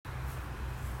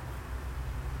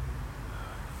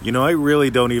You know, I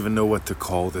really don't even know what to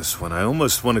call this one. I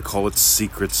almost want to call it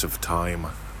Secrets of Time.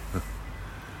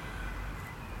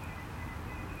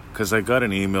 Because I got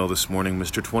an email this morning,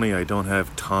 Mr. 20, I don't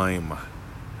have time.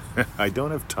 I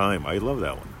don't have time. I love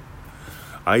that one.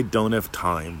 I don't have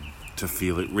time to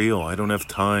feel it real. I don't have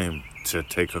time to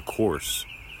take a course.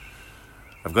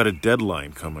 I've got a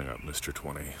deadline coming up, Mr.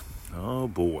 20. Oh,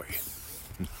 boy.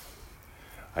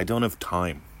 I don't have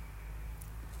time.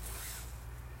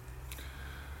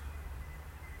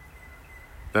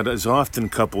 That is often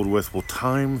coupled with, well,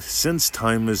 since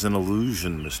time is an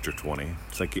illusion, Mr. 20.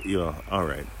 It's like, yeah, all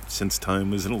right, since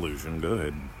time is an illusion, go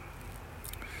ahead.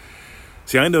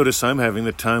 See, I notice I'm having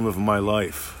the time of my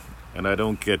life, and I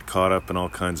don't get caught up in all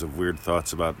kinds of weird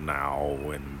thoughts about now,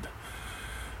 and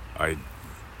I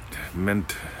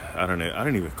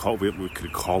don't even call it, we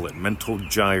could call it mental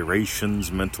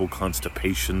gyrations, mental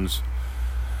constipations.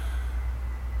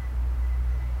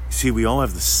 See, we all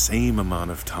have the same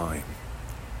amount of time.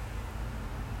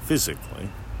 Physically.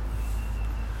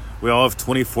 We all have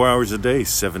 24 hours a day,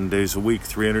 7 days a week,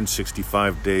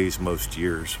 365 days most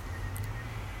years.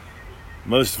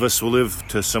 Most of us will live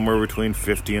to somewhere between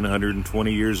 50 and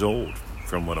 120 years old,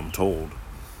 from what I'm told.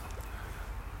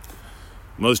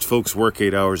 Most folks work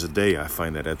 8 hours a day. I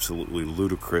find that absolutely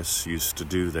ludicrous. Used to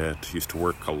do that. Used to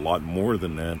work a lot more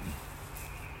than that.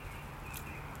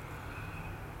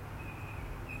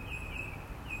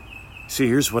 See,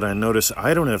 here's what I notice.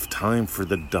 I don't have time for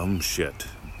the dumb shit.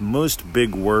 Most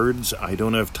big words, I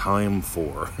don't have time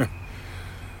for.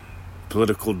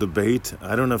 Political debate,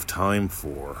 I don't have time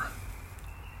for.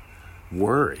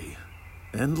 Worry.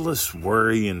 Endless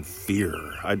worry and fear.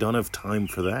 I don't have time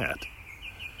for that.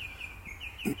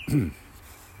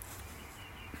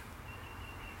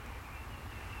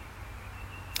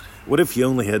 What if you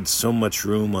only had so much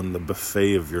room on the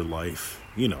buffet of your life?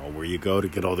 You know, where you go to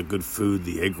get all the good food,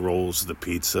 the egg rolls, the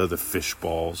pizza, the fish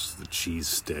balls, the cheese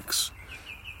sticks.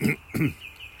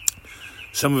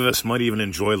 Some of us might even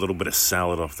enjoy a little bit of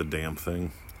salad off the damn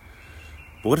thing.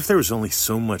 But what if there was only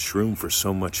so much room for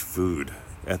so much food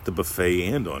at the buffet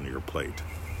and on your plate?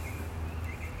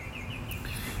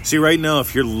 See, right now,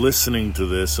 if you're listening to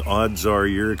this, odds are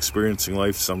you're experiencing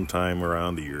life sometime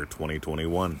around the year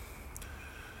 2021.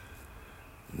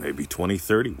 Maybe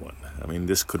 2031. I mean,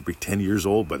 this could be 10 years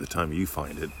old by the time you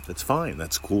find it. That's fine.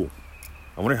 That's cool.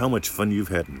 I wonder how much fun you've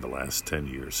had in the last 10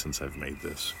 years since I've made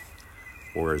this.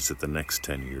 Or is it the next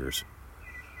 10 years?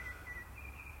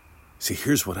 See,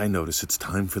 here's what I notice. It's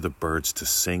time for the birds to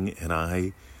sing, and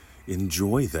I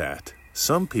enjoy that.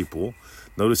 Some people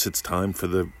notice it's time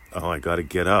for I gotta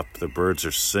get up. The birds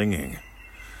are singing.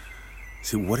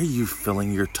 See, what are you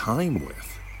filling your time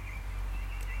with?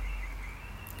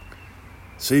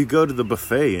 So you go to the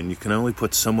buffet and you can only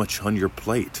put so much on your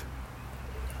plate.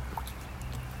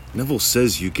 Neville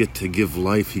says you get to give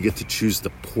life, you get to choose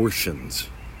the portions.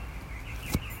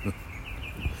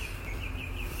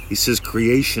 He says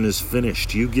creation is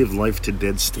finished. You give life to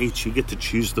dead states. You get to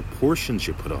choose the portions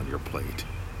you put on your plate.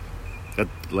 That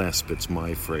last bit's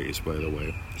my phrase, by the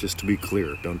way. Just to be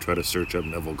clear, don't try to search up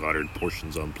Neville Goddard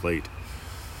portions on plate.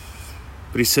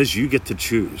 But he says you get to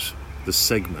choose the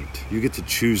segment. You get to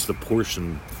choose the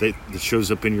portion that shows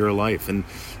up in your life, and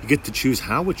you get to choose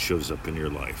how it shows up in your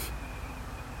life.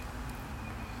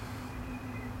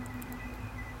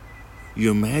 You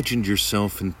imagined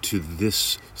yourself into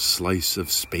this slice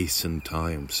of space and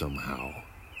time somehow.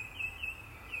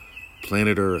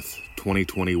 Planet Earth,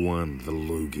 2021, the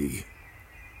Loogie.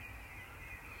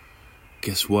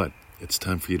 Guess what? It's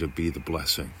time for you to be the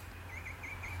blessing.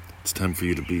 It's time for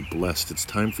you to be blessed. It's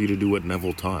time for you to do what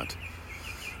Neville taught.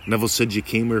 Neville said you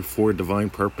came here for a divine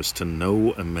purpose, to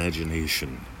know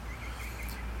imagination.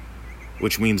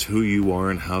 Which means who you are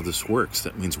and how this works.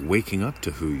 That means waking up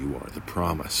to who you are, the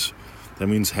promise. That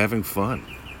means having fun,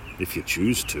 if you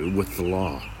choose to, with the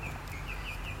law.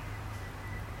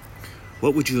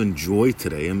 What would you enjoy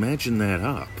today? Imagine that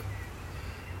up.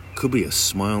 Could be a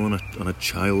smile on a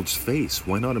child's face.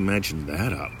 Why not imagine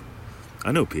that up?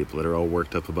 I know people that are all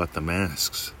worked up about the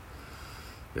masks.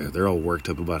 Yeah, they're all worked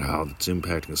up about how it's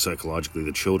impacting psychologically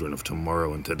the children of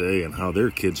tomorrow and today and how their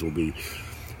kids will be.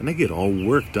 And they get all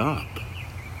worked up.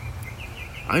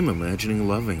 I'm imagining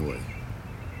lovingly.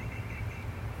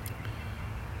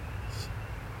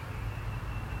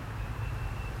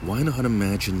 Why not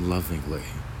imagine lovingly?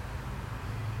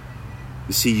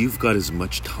 You see, you've got as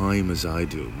much time as I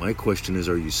do. My question is,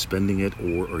 are you spending it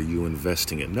or are you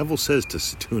investing it? Neville says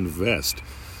to invest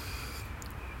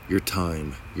your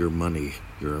time, your money,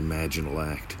 your imaginal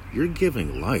act. You're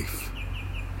giving life.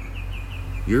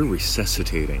 You're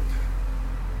resuscitating.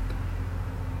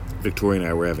 Victoria and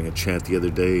I were having a chat the other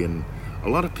day, and a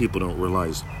lot of people don't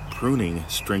realize pruning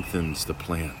strengthens the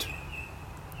plant.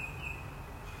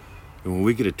 And when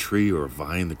we get a tree or a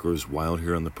vine that grows wild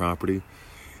here on the property,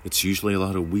 it's usually a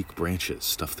lot of weak branches,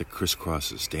 stuff that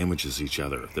crisscrosses, damages each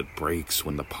other, that breaks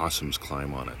when the possums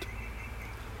climb on it.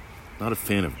 Not a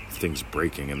fan of things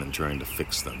breaking and then trying to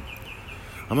fix them.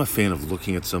 I'm a fan of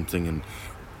looking at something and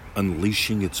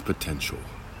unleashing its potential.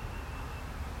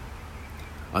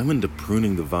 I'm into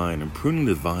pruning the vine, and pruning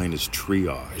the vine is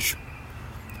triage.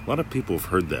 A lot of people have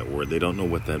heard that word. They don't know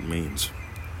what that means.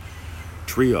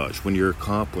 Triage, when you're a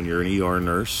cop, when you're an ER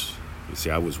nurse, you see,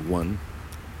 I was one.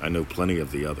 I know plenty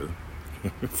of the other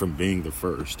from being the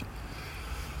first.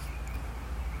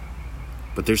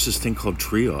 But there's this thing called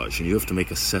triage, and you have to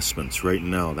make assessments right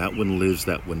now. That one lives,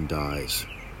 that one dies.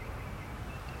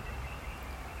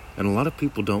 And a lot of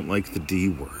people don't like the D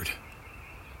word.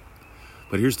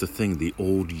 But here's the thing, the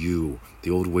old you,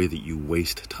 the old way that you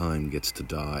waste time gets to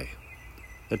die.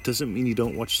 That doesn't mean you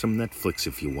don't watch some Netflix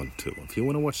if you want to. If you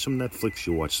want to watch some Netflix,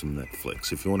 you watch some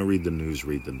Netflix. If you want to read the news,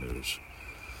 read the news.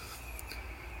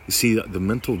 You see, the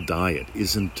mental diet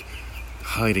isn't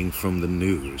hiding from the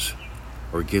news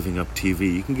or giving up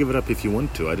TV. You can give it up if you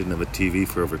want to. I didn't have a TV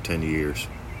for over 10 years.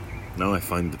 Now I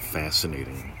find it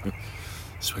fascinating,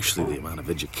 especially the amount of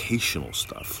educational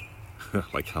stuff,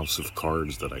 like House of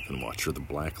Cards that I can watch, or The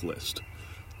Blacklist.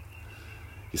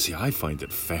 You see, I find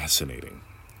it fascinating.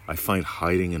 I find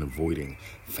hiding and avoiding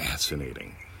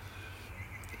fascinating.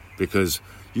 Because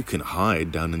you can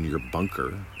hide down in your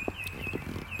bunker.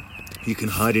 You can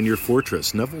hide in your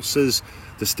fortress. Neville says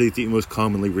the state that you most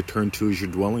commonly return to is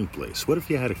your dwelling place. What if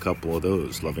you had a couple of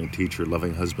those? Loving teacher,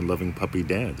 loving husband, loving puppy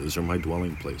dad. Those are my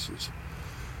dwelling places.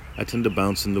 I tend to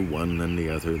bounce into one, then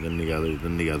the other, then the other,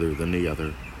 then the other, then the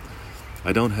other.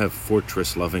 I don't have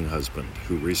fortress loving husband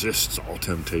who resists all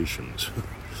temptations.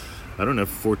 I don't have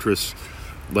fortress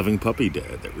loving puppy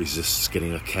dad that resists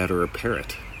getting a cat or a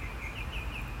parrot.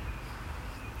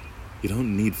 You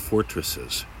don't need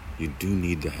fortresses. You do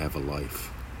need to have a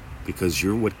life, because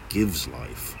you're what gives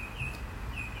life.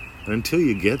 And until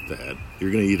you get that, you're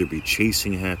going to either be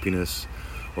chasing happiness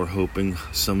or hoping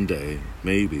someday,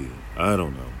 maybe, I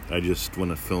don't know. I just want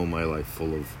to fill my life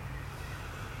full of...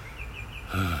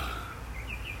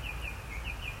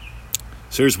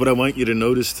 So here's what I want you to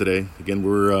notice today. Again,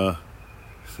 we're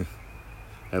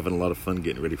having a lot of fun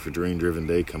getting ready for Dream Driven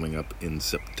Day coming up in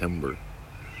September.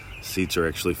 Seats are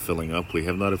actually filling up. We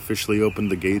have not officially opened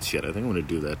the gates yet. I think I'm going to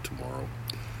do that tomorrow.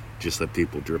 Just let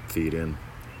people drip feed in.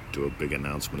 Do a big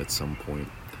announcement at some point.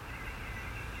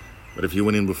 But if you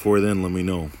went in before then, let me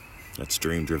know. That's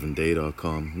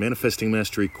dreamdrivenday.com.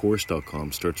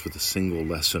 Manifestingmasterycourse.com starts with a single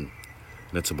lesson.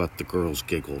 And it's about the girls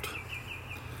giggled.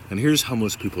 And here's how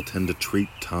most people tend to treat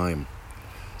time.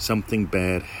 Something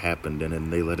bad happened, and then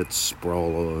they let it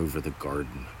sprawl all over the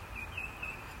garden.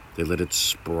 They let it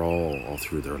sprawl all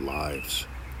through their lives.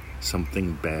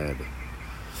 Something bad.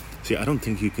 See, I don't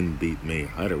think you can beat me.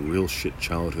 I had a real shit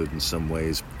childhood in some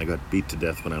ways. I got beat to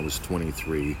death when I was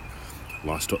 23.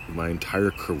 Lost my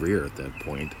entire career at that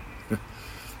point.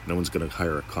 No one's going to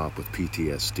hire a cop with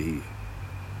PTSD. See,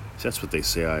 that's what they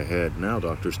say I had. Now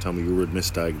doctors tell me you were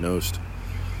misdiagnosed.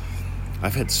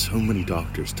 I've had so many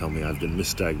doctors tell me I've been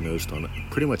misdiagnosed on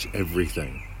pretty much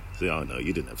everything. Say, oh no,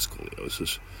 you didn't have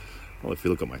scoliosis. Well, if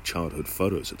you look at my childhood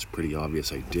photos, it's pretty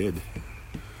obvious I did.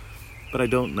 But I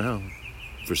don't now,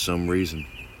 for some reason.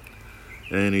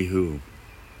 Anywho,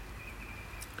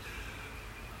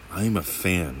 I'm a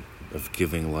fan of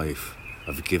giving life,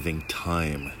 of giving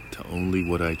time to only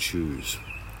what I choose.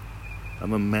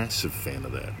 I'm a massive fan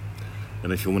of that.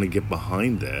 And if you want to get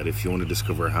behind that, if you want to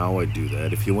discover how I do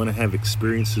that, if you want to have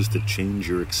experiences that change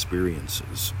your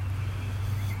experiences,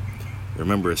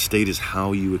 remember, a state is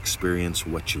how you experience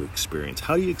what you experience.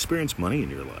 How do you experience money in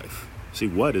your life? See,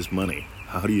 what is money?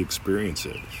 How do you experience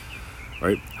it?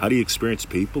 Right? How do you experience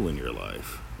people in your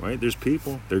life? Right? There's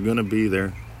people. They're going to be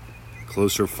there.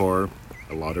 Close or far,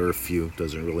 a lot or a few,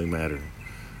 doesn't really matter.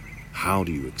 How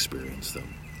do you experience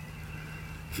them?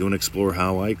 If you want to explore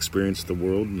how I experience the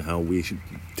world and how we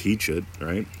teach it,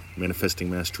 right?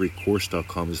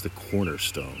 ManifestingMasteryCourse.com is the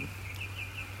cornerstone.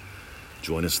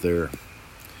 Join us there.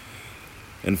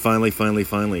 And finally,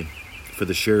 for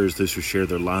the sharers, those who share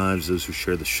their lives, those who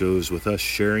share the shows with us,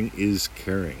 sharing is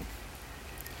caring.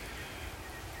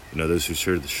 You know, those who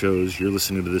share the shows, you're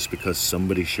listening to this because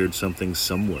somebody shared something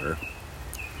somewhere.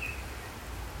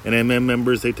 And MM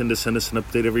members, they tend to send us an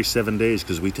update every 7 days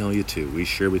because we tell you to. We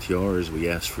share with yours, we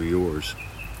ask for yours.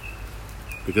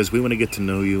 Because we want to get to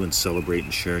know you and celebrate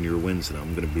and share in your wins. And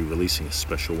I'm going to be releasing a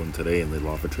special one today in the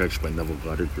Law of Attraction by Neville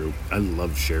Goddard group. I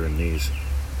love sharing these.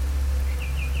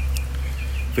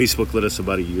 Facebook let us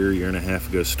about a year and a half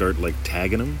ago start like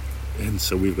tagging them. And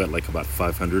so we've got like about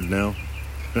 500 now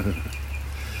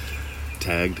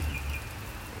tagged.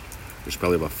 There's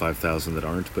probably about 5,000 that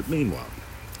aren't. But meanwhile,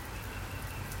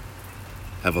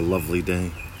 have a lovely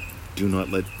day. Do not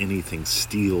let anything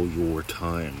steal your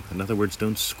time. In other words,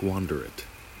 don't squander it.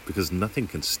 Because nothing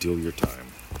can steal your time,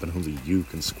 but only you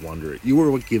can squander it. You are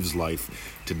what gives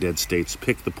life to dead states.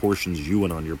 Pick the portions you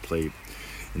want on your plate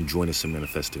and join us at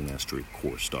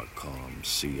ManifestingMasteryCourse.com.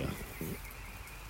 See ya.